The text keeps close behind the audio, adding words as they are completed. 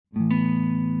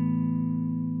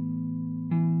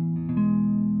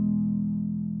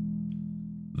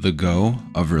The go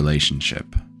of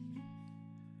relationship.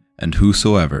 And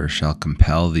whosoever shall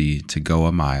compel thee to go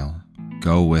a mile,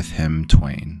 go with him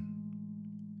twain.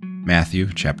 Matthew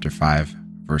chapter 5,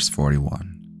 verse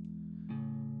 41.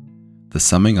 The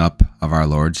summing up of our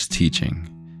Lord's teaching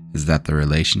is that the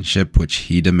relationship which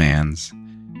he demands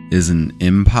is an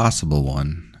impossible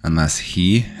one unless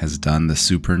he has done the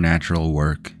supernatural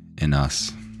work in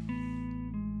us.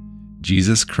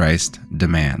 Jesus Christ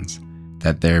demands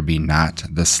that there be not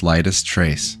the slightest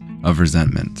trace of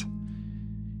resentment,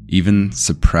 even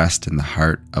suppressed in the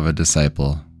heart of a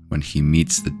disciple when he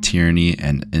meets the tyranny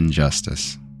and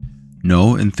injustice.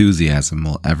 No enthusiasm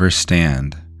will ever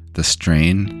stand the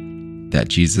strain that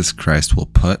Jesus Christ will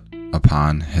put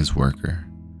upon his worker.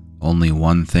 Only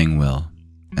one thing will,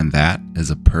 and that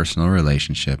is a personal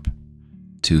relationship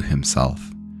to himself,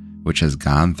 which has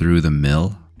gone through the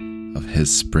mill of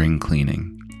his spring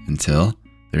cleaning until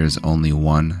there is only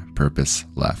one purpose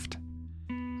left.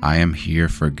 I am here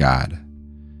for God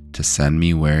to send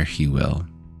me where he will.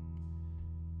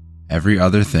 Every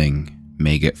other thing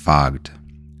may get fogged,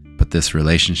 but this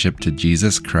relationship to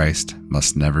Jesus Christ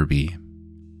must never be.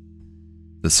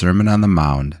 The Sermon on the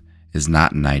Mount is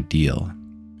not an ideal.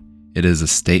 It is a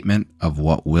statement of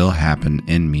what will happen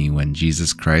in me when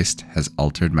Jesus Christ has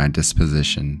altered my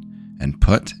disposition and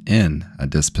put in a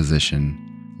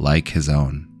disposition like his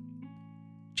own.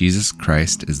 Jesus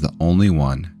Christ is the only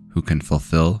one who can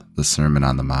fulfill the Sermon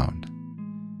on the Mount.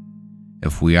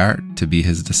 If we are to be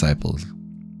his disciples,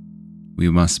 we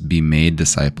must be made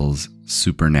disciples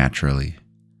supernaturally.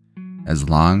 As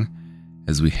long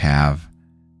as we have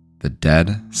the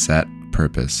dead set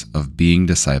purpose of being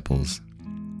disciples,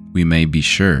 we may be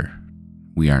sure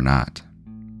we are not.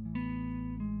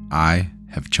 I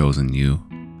have chosen you.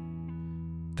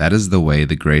 That is the way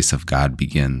the grace of God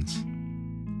begins.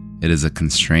 It is a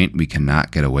constraint we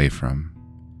cannot get away from.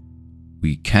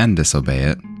 We can disobey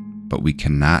it, but we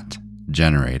cannot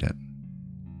generate it.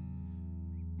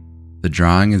 The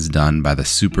drawing is done by the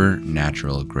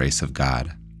supernatural grace of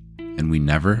God, and we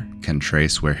never can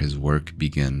trace where his work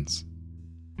begins.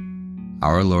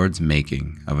 Our Lord's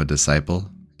making of a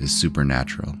disciple is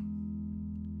supernatural.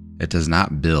 It does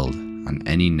not build on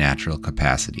any natural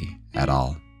capacity at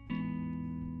all.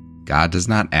 God does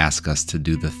not ask us to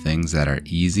do the things that are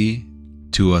easy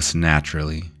to us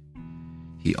naturally.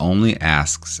 He only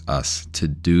asks us to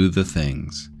do the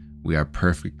things we are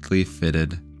perfectly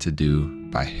fitted to do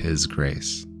by his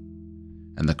grace.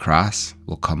 And the cross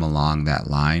will come along that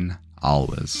line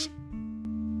always.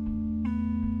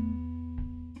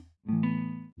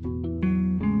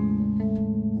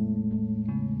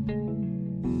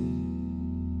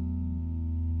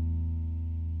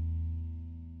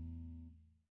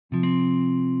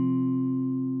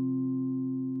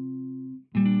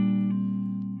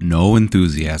 No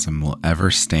enthusiasm will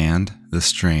ever stand the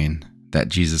strain that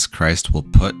Jesus Christ will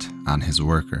put on his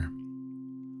worker.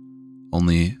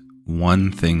 Only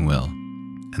one thing will,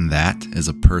 and that is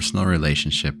a personal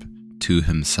relationship to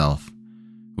himself,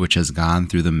 which has gone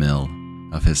through the mill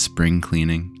of his spring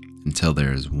cleaning until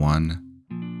there is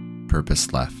one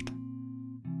purpose left.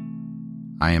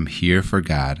 I am here for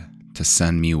God to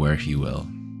send me where he will.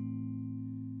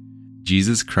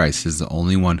 Jesus Christ is the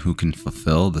only one who can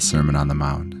fulfill the Sermon on the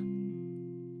Mount.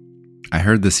 I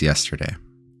heard this yesterday.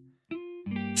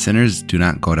 Sinners do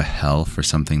not go to hell for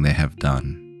something they have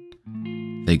done.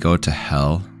 They go to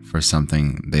hell for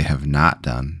something they have not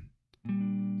done,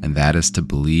 and that is to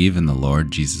believe in the Lord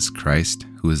Jesus Christ,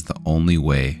 who is the only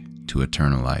way to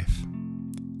eternal life.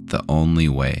 The only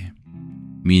way,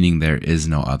 meaning there is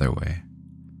no other way.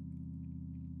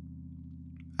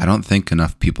 I don't think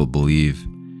enough people believe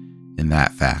in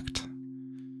that fact.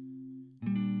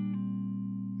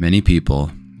 Many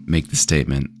people make the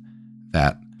statement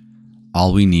that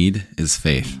all we need is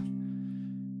faith,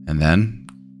 and then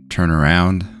turn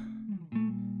around,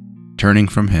 turning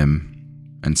from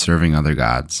him and serving other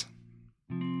gods.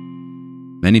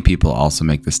 Many people also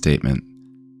make the statement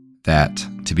that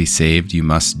to be saved you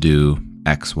must do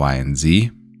X, Y, and Z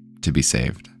to be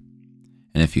saved.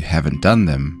 And if you haven't done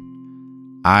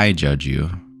them, I judge you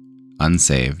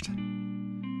unsaved.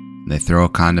 And they throw a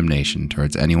condemnation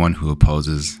towards anyone who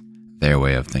opposes their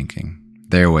way of thinking,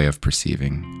 their way of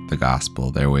perceiving the gospel,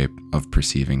 their way of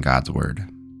perceiving God's word.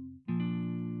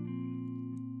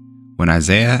 When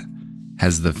Isaiah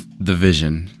has the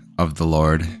vision of the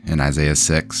Lord in Isaiah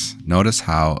 6, notice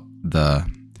how the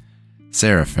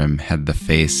seraphim had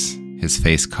his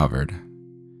face covered.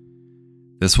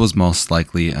 This was most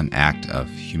likely an act of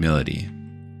humility,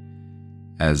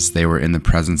 as they were in the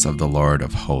presence of the Lord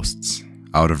of hosts,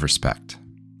 out of respect.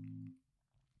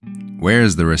 Where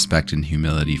is the respect and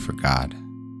humility for God?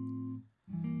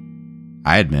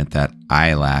 I admit that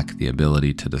I lack the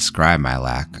ability to describe my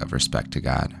lack of respect to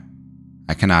God.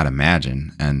 I cannot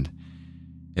imagine, and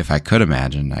if I could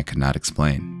imagine, I could not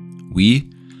explain. We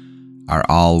are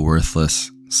all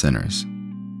worthless sinners.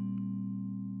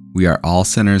 We are all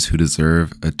sinners who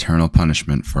deserve eternal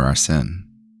punishment for our sin.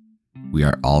 We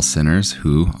are all sinners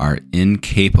who are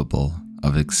incapable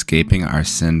of escaping our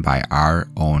sin by our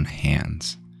own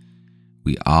hands.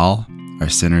 We all are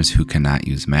sinners who cannot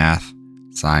use math,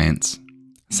 science,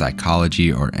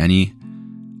 psychology, or any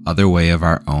other way of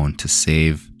our own to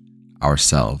save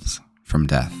ourselves from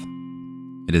death.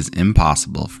 It is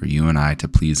impossible for you and I to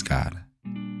please God.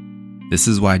 This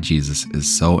is why Jesus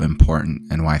is so important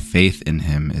and why faith in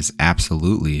him is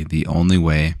absolutely the only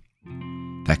way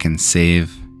that can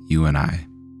save you and I.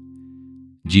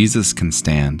 Jesus can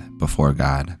stand before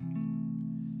God.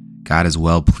 God is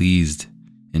well pleased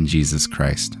in Jesus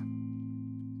Christ.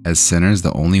 As sinners,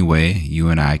 the only way you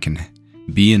and I can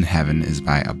be in heaven is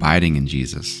by abiding in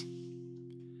Jesus.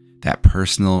 That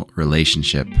personal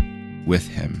relationship with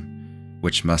him,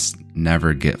 which must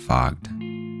never get fogged.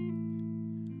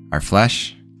 Our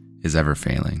flesh is ever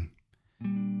failing,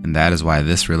 and that is why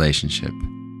this relationship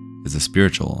is a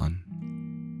spiritual one.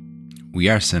 We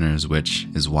are sinners, which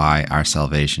is why our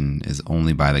salvation is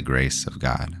only by the grace of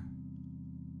God.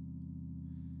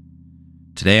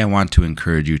 Today I want to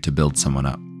encourage you to build someone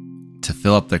up, to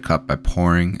fill up their cup by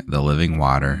pouring the living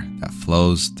water that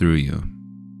flows through you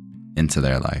into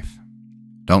their life.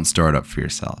 Don't store it up for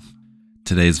yourself.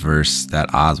 Today's verse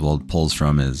that Oswald pulls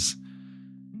from is,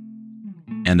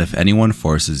 "And if anyone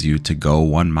forces you to go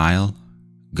 1 mile,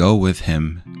 go with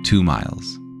him 2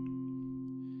 miles."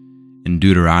 In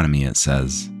Deuteronomy it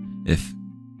says, If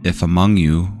among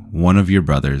you one of your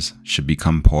brothers should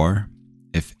become poor,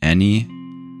 if any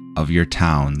of your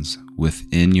towns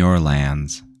within your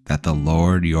lands that the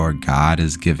Lord your God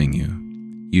is giving you,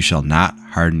 you shall not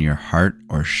harden your heart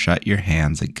or shut your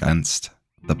hands against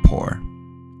the poor,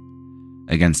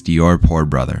 against your poor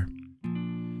brother,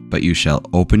 but you shall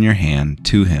open your hand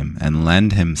to him and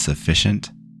lend him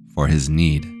sufficient for his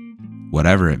need,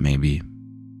 whatever it may be.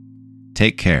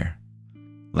 Take care,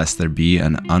 lest there be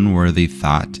an unworthy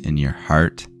thought in your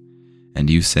heart, and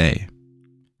you say,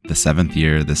 the seventh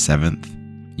year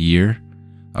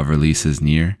of release is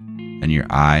near, and your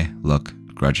eye look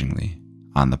grudgingly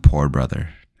on the poor brother,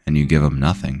 and you give him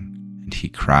nothing, and he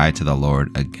cry to the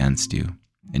Lord against you,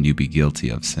 and you be guilty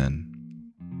of sin.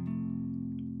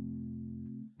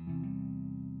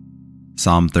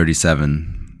 Psalm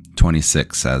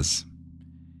 37:26 says,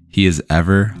 "He is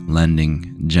ever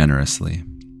lending generously,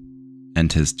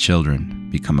 and his children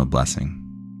become a blessing."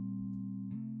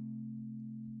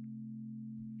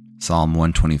 Psalm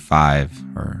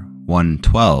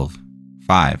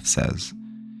 112:5 says,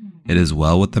 "It is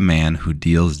well with the man who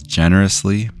deals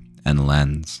generously and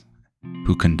lends,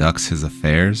 who conducts his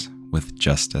affairs with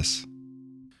justice."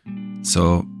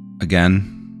 So again,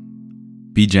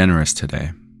 be generous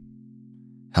today.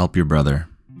 Help your brother,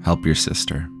 help your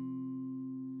sister.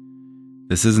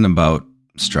 This isn't about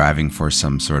striving for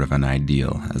some sort of an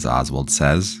ideal, as Oswald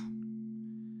says.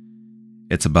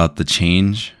 It's about the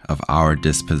change of our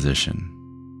disposition.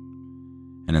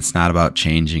 And it's not about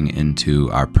changing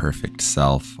into our perfect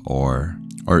self or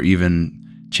even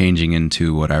changing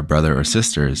into what our brother or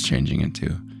sister is changing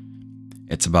into.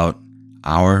 It's about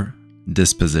our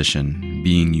disposition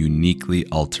being uniquely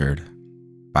altered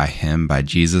by him, by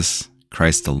Jesus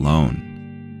Christ alone,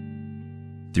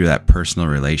 through that personal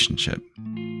relationship.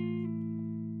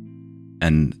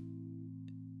 And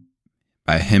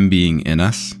by him being in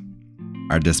us,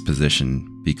 our disposition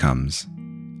becomes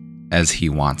as he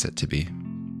wants it to be.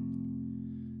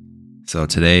 So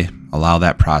today, allow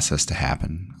that process to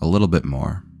happen a little bit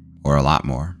more or a lot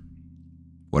more,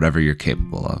 whatever you're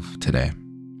capable of today.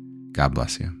 God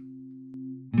bless you.